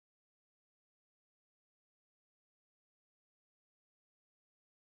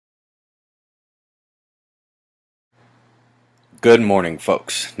Good morning,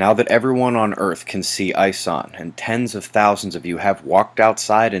 folks. Now that everyone on Earth can see ISON, and tens of thousands of you have walked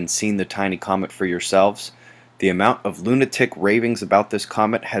outside and seen the tiny comet for yourselves, the amount of lunatic ravings about this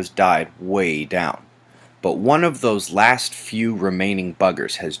comet has died way down. But one of those last few remaining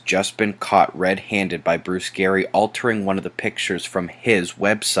buggers has just been caught red-handed by Bruce Gary altering one of the pictures from his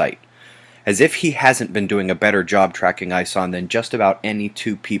website. As if he hasn't been doing a better job tracking ISON than just about any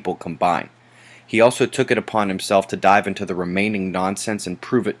two people combined. He also took it upon himself to dive into the remaining nonsense and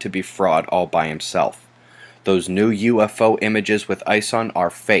prove it to be fraud all by himself. Those new UFO images with ISON are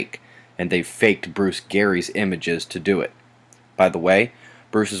fake, and they've faked Bruce Gary's images to do it. By the way,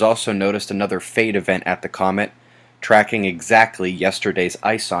 Bruce has also noticed another fade event at the comet, tracking exactly yesterday's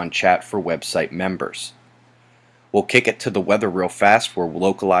ISON chat for website members. We'll kick it to the weather real fast, where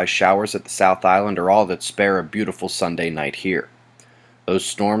localized showers at the South Island are all that spare a beautiful Sunday night here. Those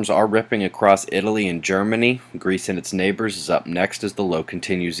storms are ripping across Italy and Germany. Greece and its neighbors is up next as the low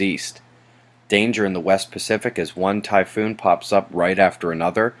continues east. Danger in the West Pacific as one typhoon pops up right after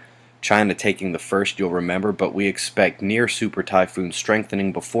another. China taking the first, you'll remember, but we expect near super typhoon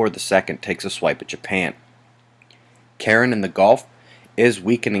strengthening before the second takes a swipe at Japan. Karen in the Gulf is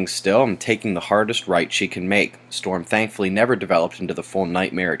weakening still and taking the hardest right she can make. The storm thankfully never developed into the full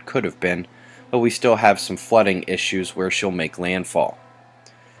nightmare it could have been, but we still have some flooding issues where she'll make landfall.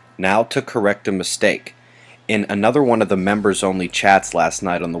 Now to correct a mistake. In another one of the members-only chats last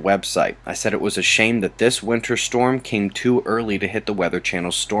night on the website, I said it was a shame that this winter storm came too early to hit the Weather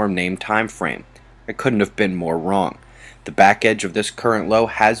Channel's storm name time frame. I couldn't have been more wrong. The back edge of this current low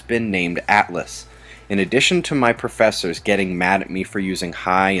has been named Atlas. In addition to my professors getting mad at me for using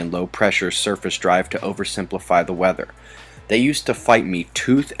high and low pressure surface drive to oversimplify the weather, they used to fight me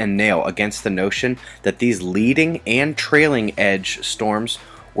tooth and nail against the notion that these leading and trailing edge storms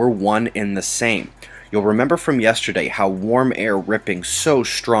were one in the same. You'll remember from yesterday how warm air ripping so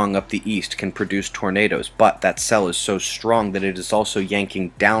strong up the east can produce tornadoes, but that cell is so strong that it is also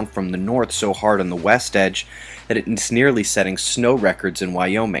yanking down from the north so hard on the west edge that it's nearly setting snow records in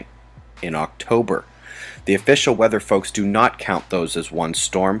Wyoming in October. The official weather folks do not count those as one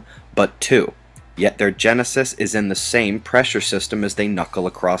storm, but two, yet their genesis is in the same pressure system as they knuckle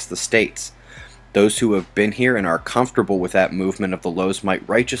across the states. Those who have been here and are comfortable with that movement of the lows might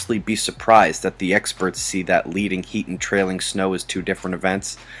righteously be surprised that the experts see that leading heat and trailing snow as two different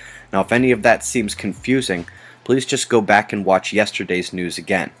events. Now, if any of that seems confusing, please just go back and watch yesterday's news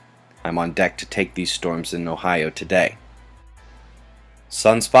again. I'm on deck to take these storms in Ohio today.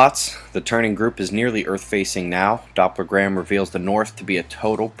 Sunspots. The turning group is nearly Earth-facing now. Dopplergram reveals the north to be a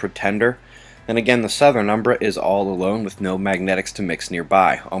total pretender. And again, the southern umbra is all alone with no magnetics to mix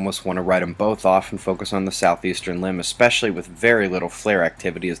nearby. Almost want to write them both off and focus on the southeastern limb, especially with very little flare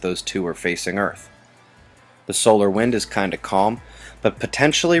activity as those two are facing Earth. The solar wind is kinda calm, but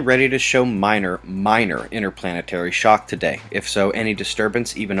potentially ready to show minor interplanetary shock today. If so, any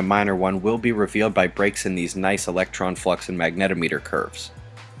disturbance, even a minor one, will be revealed by breaks in these nice electron flux and magnetometer curves.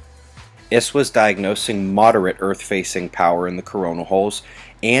 ISON was diagnosing moderate Earth-facing power in the coronal holes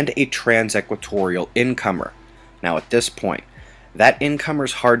and a trans-equatorial incomer. Now at this point, that incomer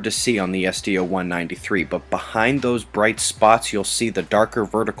is hard to see on the SDO 193, but behind those bright spots you'll see the darker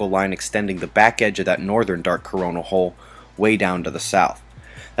vertical line extending the back edge of that northern dark coronal hole way down to the south.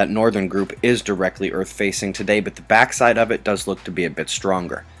 That northern group is directly Earth-facing today, but the backside of it does look to be a bit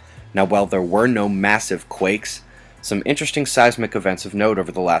stronger. Now while there were no massive quakes, some interesting seismic events of note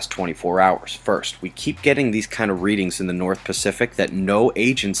over the last 24 hours. First, we keep getting these kind of readings in the North Pacific that no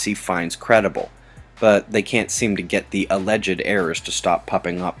agency finds credible, but they can't seem to get the alleged errors to stop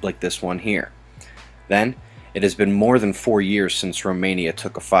popping up like this one here. Then, it has been more than 4 years since Romania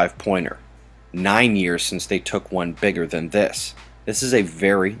took a 5-pointer. 9 years since they took one bigger than this. This is a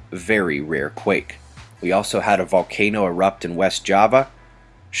very, very rare quake. We also had a volcano erupt in West Java.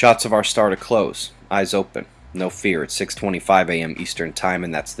 Shots of our star to close. Eyes open. No fear, it's 6:25 a.m. Eastern Time,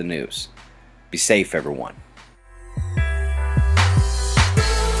 and that's the news. Be safe, everyone.